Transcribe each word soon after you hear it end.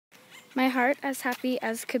My heart as happy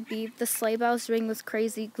as could be, the sleigh bells ring with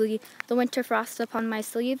crazy glee, the winter frost upon my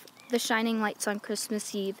sleeve, the shining lights on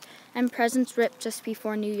Christmas Eve, and presents ripped just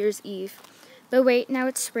before New Year's Eve. But wait, now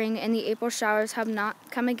it's spring, and the April showers have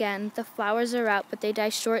not come again. The flowers are out, but they die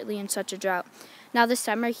shortly in such a drought. Now the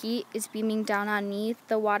summer heat is beaming down on me,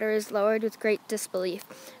 the water is lowered with great disbelief.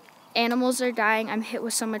 Animals are dying, I'm hit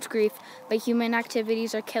with so much grief, but human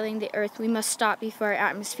activities are killing the earth. We must stop before our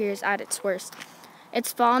atmosphere is at its worst.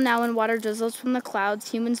 It's fall now and water drizzles from the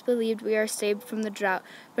clouds. Humans believed we are saved from the drought,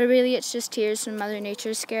 but really it's just tears from Mother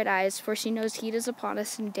Nature's scared eyes, for she knows heat is upon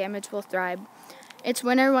us and damage will thrive. It's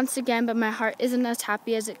winter once again, but my heart isn't as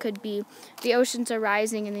happy as it could be. The oceans are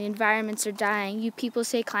rising and the environments are dying. You people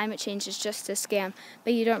say climate change is just a scam,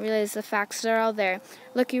 but you don't realize the facts are all there.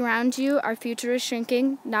 Looking around you, our future is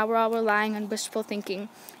shrinking. Now we're all relying on wishful thinking.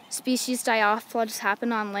 Species die off, floods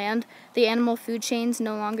happen on land. The animal food chains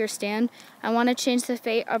no longer stand. I want to change the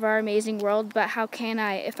fate of our amazing world, but how can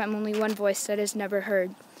I if I'm only one voice that is never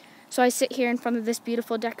heard? So I sit here in front of this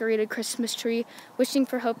beautiful decorated Christmas tree, wishing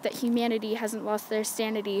for hope that humanity hasn't lost their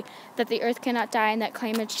sanity, that the earth cannot die, and that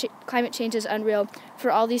climate change is unreal.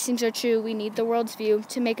 For all these things are true, we need the world's view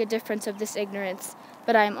to make a difference of this ignorance.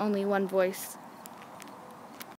 But I am only one voice.